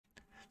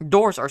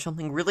Doors are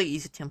something really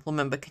easy to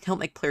implement but can help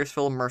make players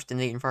feel immersed in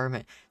the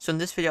environment. So in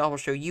this video I will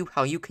show you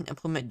how you can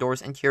implement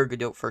doors into your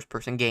Godot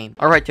first-person game.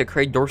 Alright, to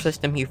create door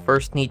system you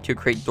first need to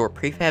create door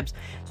prefabs.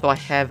 So I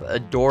have a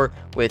door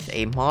with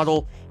a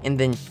model and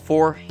then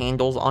 4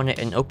 handles on it: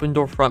 an open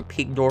door front,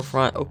 peak door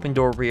front, open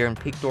door rear, and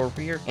peak door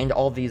rear. And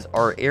all these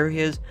are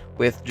areas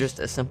with just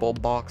a simple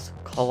box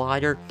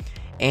collider.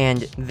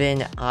 And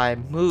then I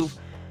move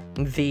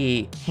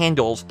the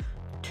handles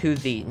to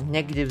the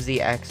negative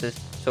z-axis,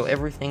 so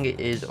everything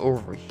is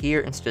over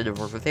here instead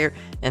of over there,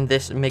 and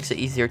this makes it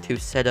easier to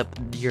set up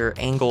your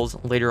angles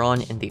later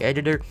on in the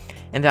editor.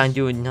 And then I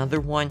do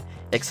another one,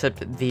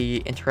 except the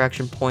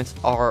interaction points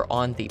are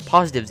on the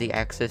positive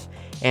z-axis,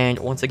 and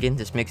once again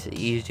this makes it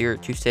easier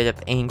to set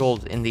up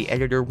angles in the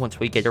editor once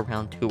we get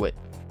around to it.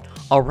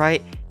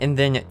 Alright, and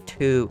then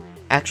to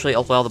actually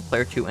allow the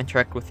player to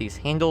interact with these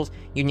handles,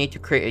 you need to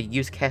create a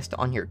use cast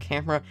on your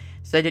camera,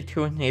 set it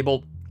to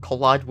enable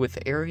collide with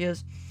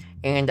areas,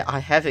 and I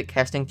have it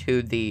casting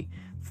to the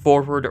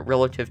forward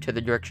relative to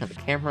the direction of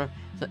the camera,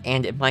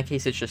 and in my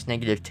case it's just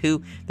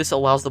 -2. This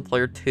allows the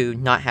player to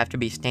not have to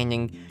be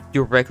standing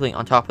directly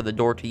on top of the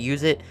door to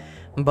use it,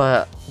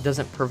 but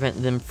doesn't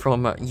prevent them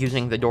from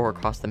using the door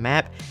across the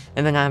map.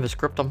 And then I have a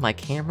script on my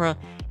camera.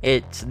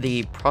 It's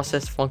the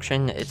process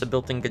function, it's a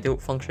built-in Godot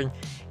function,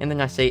 and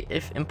then I say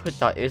if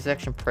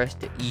input.isAction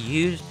pressed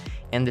use,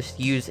 and this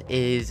use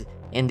is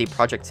in the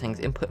project settings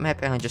input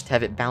map, and I just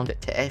have it bound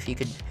it to F. You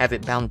could have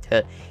it bound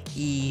to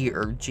E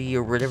or G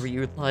or whatever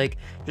you would like,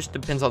 just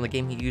depends on the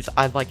game you use.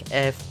 I like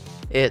F,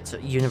 it's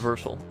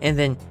universal. And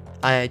then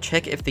I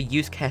check if the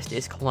use cast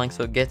is colliding,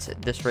 so it gets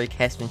this ray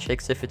cast and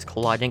checks if it's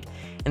colliding,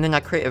 and then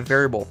I create a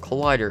variable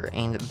collider,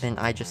 and then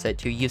I just set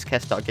to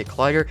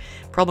useCast.getCollider.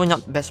 Probably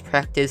not the best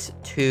practice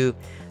to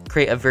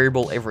create a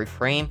variable every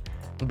frame,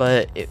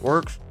 but it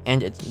works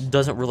and it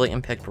doesn't really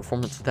impact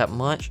performance that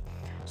much.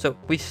 So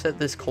we set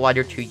this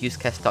collider to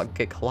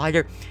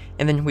useCast.getCollider,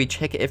 and then we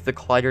check if the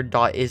collider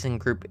dot is in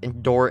group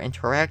door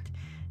interact,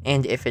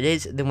 and if it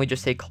is, then we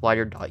just say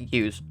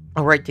collider.use.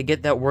 Alright, to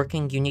get that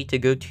working, you need to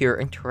go to your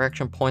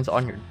interaction points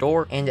on your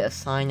door and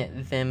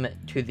assign them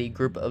to the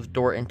group of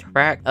door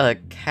interact.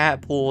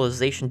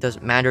 Capitalization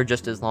doesn't matter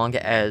just as long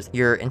as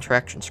your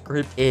interaction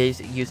script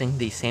is using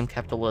the same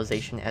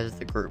capitalization as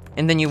the group.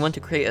 And then you want to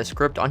create a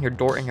script on your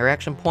door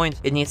interaction points.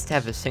 It needs to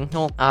have a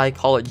signal. I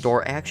call it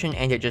door action,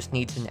 and it just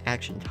needs an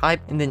action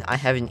type. And then I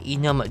have an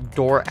enum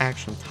door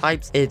action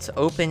types. It's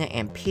open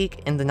and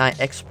peak, and then I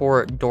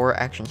export door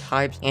action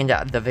types, and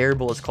the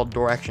variable is called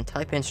door action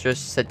type, and it's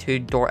just set to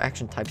door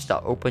action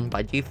types.open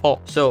by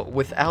default. So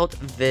without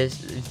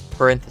this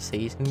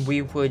parentheses,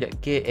 we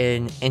would get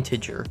an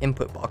integer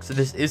input box. So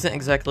this isn't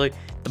exactly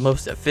the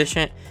most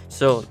efficient,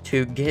 so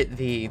to get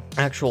the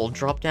actual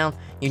drop down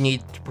you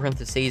need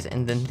parentheses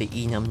and then the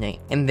enum name,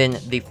 and then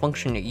the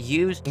function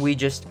use, we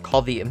just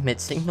call the emit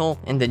signal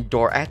and then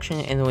door action,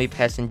 and then we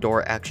pass in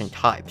door action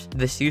types.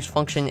 This use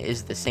function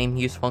is the same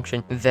use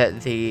function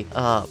that the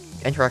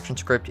interaction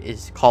script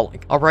is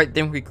calling. Alright,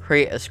 then we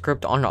create a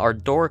script on our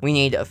door. We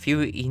need a few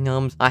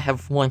enums. I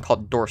have one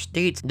called door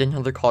states, then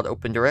another called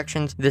open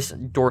directions. This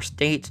door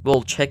states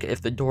will check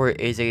if the door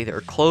is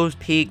either closed,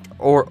 peaked,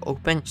 or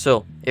open.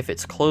 So if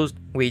it's closed,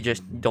 we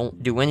just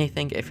don't do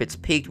anything. If it's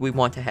peaked, we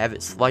want to have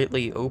it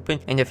slightly open,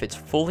 and if it's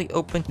fully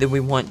open, then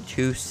we want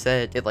to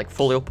set it like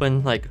fully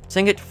open. Like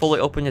setting it to fully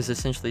open is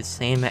essentially the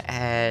same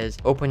as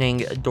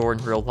opening a door in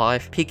real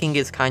life. Peaking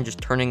is kind of just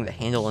turning the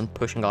handle and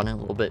pushing on it a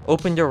little bit.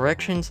 Open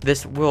directions,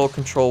 this will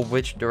control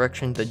which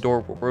direction the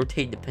door will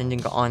rotate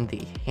depending on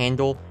the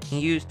handle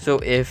used. So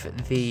if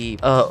the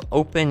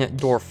open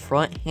door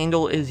front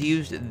handle is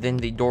used, then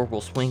the door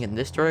will swing in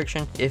this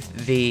direction. If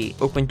the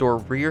open door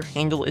rear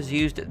handle is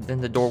used,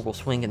 then the door will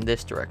swing in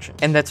this direction.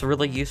 And that's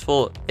really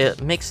useful.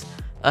 It makes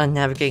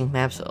navigating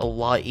maps a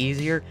lot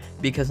easier,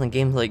 because in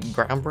games like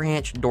Ground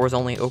Branch, doors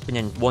only open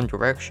in one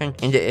direction,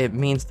 and it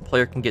means the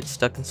player can get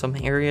stuck in some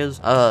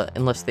areas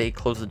unless they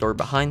close the door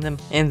behind them.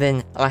 And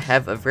then I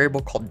have a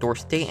variable called door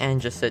state,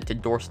 and just set to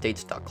door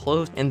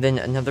states.close, and then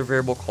another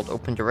variable called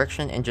open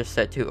direction, and just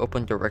set to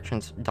open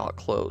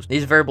directions.close.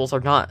 These variables are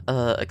not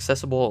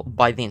accessible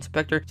by the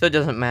inspector, so it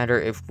doesn't matter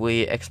if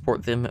we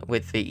export them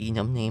with the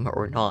enum name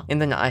or not.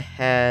 And then I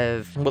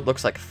have what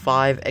looks like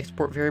 5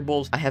 export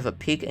variables. I have a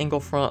peak angle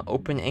front,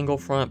 open angle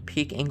front,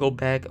 peak angle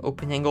back,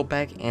 open angle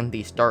back, and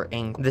the start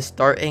angle. The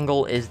start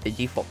angle is the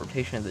default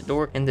rotation of the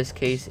door. In this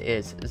case,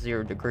 it's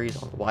 0 degrees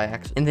on the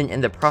y-axis. And then in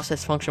the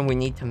process function, we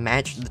need to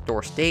match the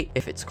door state.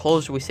 If it's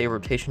closed, we say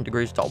rotation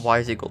degrees.y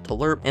is equal to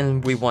lerp,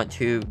 and we want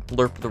to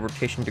lerp the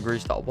rotation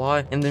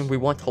degrees.y, and then we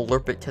want to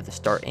lerp it to the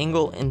start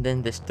angle, and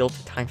then this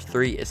delta times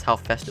 3 is how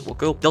fast it will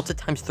go. Delta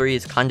times 3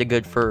 is kind of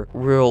good for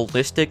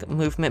realistic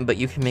movement, but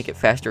you can make it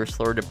faster or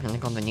slower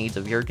depending on the needs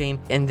of your game.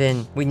 And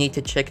then we need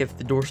to check if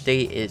the door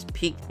state is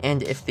peaked,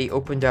 and if the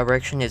open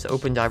direction is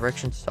open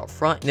directions to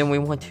front, then we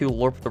want to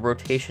warp the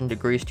rotation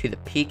degrees to the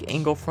peak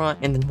angle front,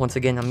 and then once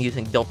again I'm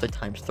using delta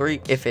times 3.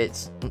 If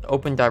it's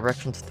open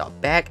directions to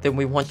back, then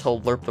we want to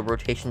warp the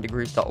rotation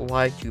degrees to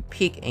y to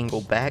peak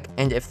angle back,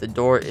 and if the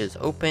door is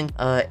open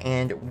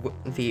and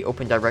the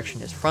open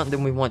direction is front,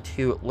 then we want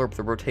to warp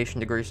the rotation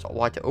degrees to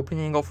y to open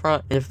angle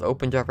front, and if the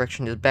open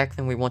direction is back,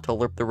 then we want to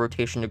warp the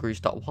rotation degrees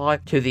to y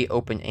to the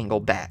open angle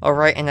back.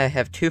 Alright, and I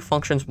have two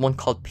functions, one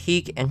called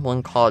peak and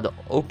one called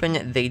open.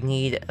 They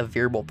need a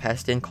variable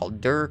passed in called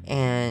dir,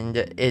 and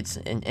it's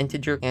an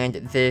integer, and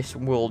this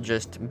will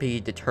just be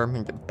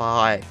determined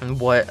by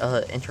what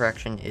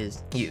interaction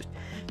is used.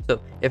 So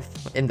if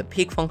in the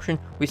peak function,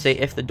 we say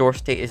if the door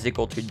state is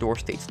equal to door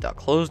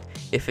states.closed.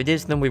 If it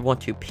is, then we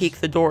want to peak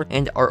the door,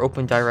 and our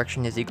open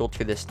direction is equal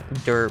to this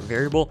dir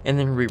variable, and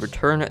then we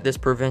return. This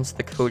prevents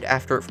the code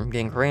after it from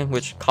getting ran,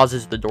 which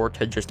causes the door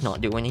to just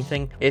not do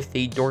anything. If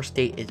the door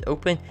state is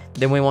open,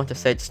 then we want to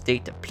set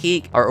state to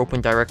peak. Our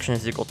open direction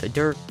is equal to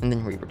dir, and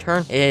then we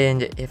return.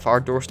 And if our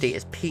door state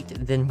is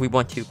peaked, then we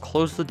want to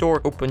close the door.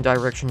 Open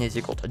direction is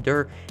equal to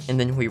dir, and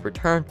then we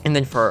return. And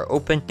then for our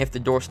open, if the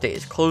door state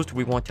is closed,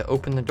 we want to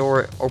open the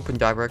door. Open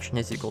direction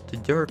is equal to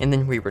dir, and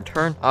then we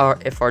return.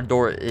 If our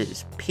door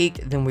is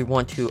peaked, then we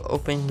want to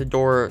open the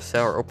door,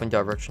 set our open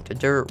direction to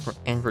dir,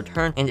 and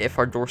return. And if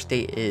our door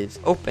state is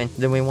open,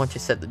 then we want to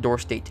set the door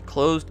state to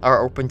closed,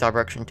 our open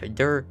direction to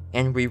dir,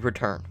 and we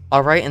return.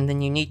 Alright, and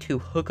then you need to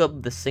hook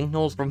up the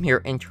signals from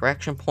your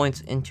interaction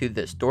points into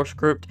this door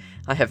script.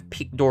 I have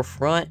peak door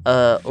front,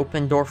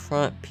 open door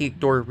front, peak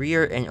door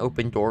rear, and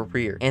open door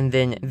rear. And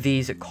then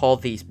call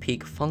these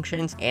peak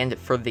functions, and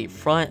for the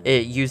front,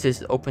 it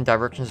uses open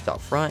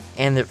directions.front,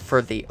 and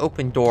for the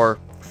open door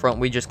front,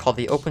 we just call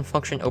the open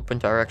function open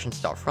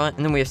directions.front,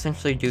 and then we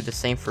essentially do the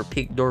same for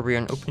peak door rear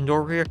and open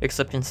door rear,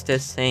 except instead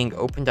of saying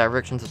open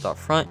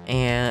directions.front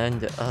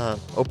and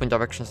open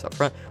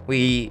directions.front,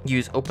 we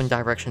use open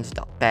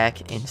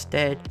directions.back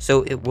instead,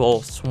 so it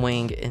will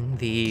swing in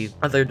the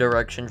other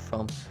direction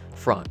from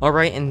front.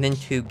 Alright, and then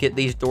to get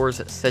these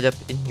doors set up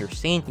in your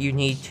scene, you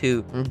need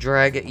to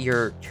drag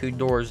your two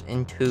doors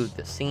into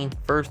the scene.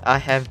 First, I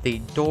have the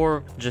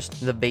door,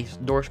 just the base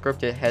door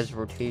script. It has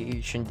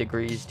rotation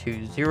degrees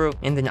to 0,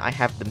 and then I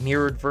have the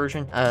mirrored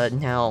version.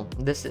 Now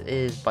this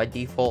is by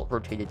default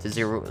rotated to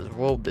 0 as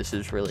well. This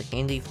is really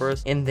handy for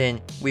us. And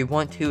then we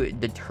want to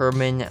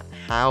determine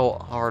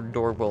how our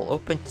door will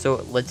open.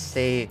 So let's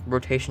say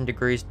rotation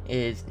degrees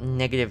is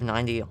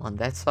 -90 on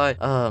that side,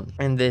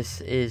 and this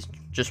is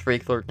just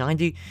regular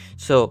 90.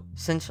 So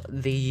since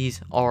these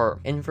are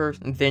inverse,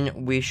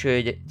 then we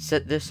should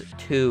set this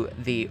to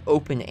the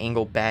open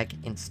angle back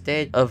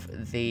instead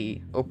of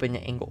the open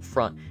angle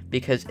front,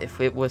 because if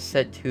it was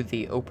set to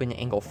the open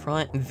angle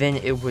front, then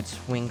it would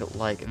swing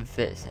like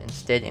this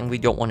instead, and we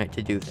don't want it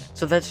to do that.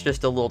 So that's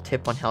just a little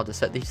tip on how to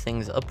set these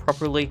things up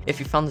properly. If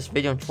you found this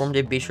video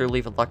informative, be sure to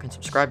leave a like and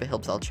subscribe. It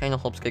helps out the channel,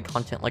 helps get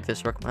content like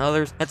this recommend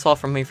others. That's all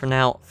from me for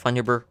now.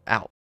 Noober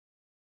out.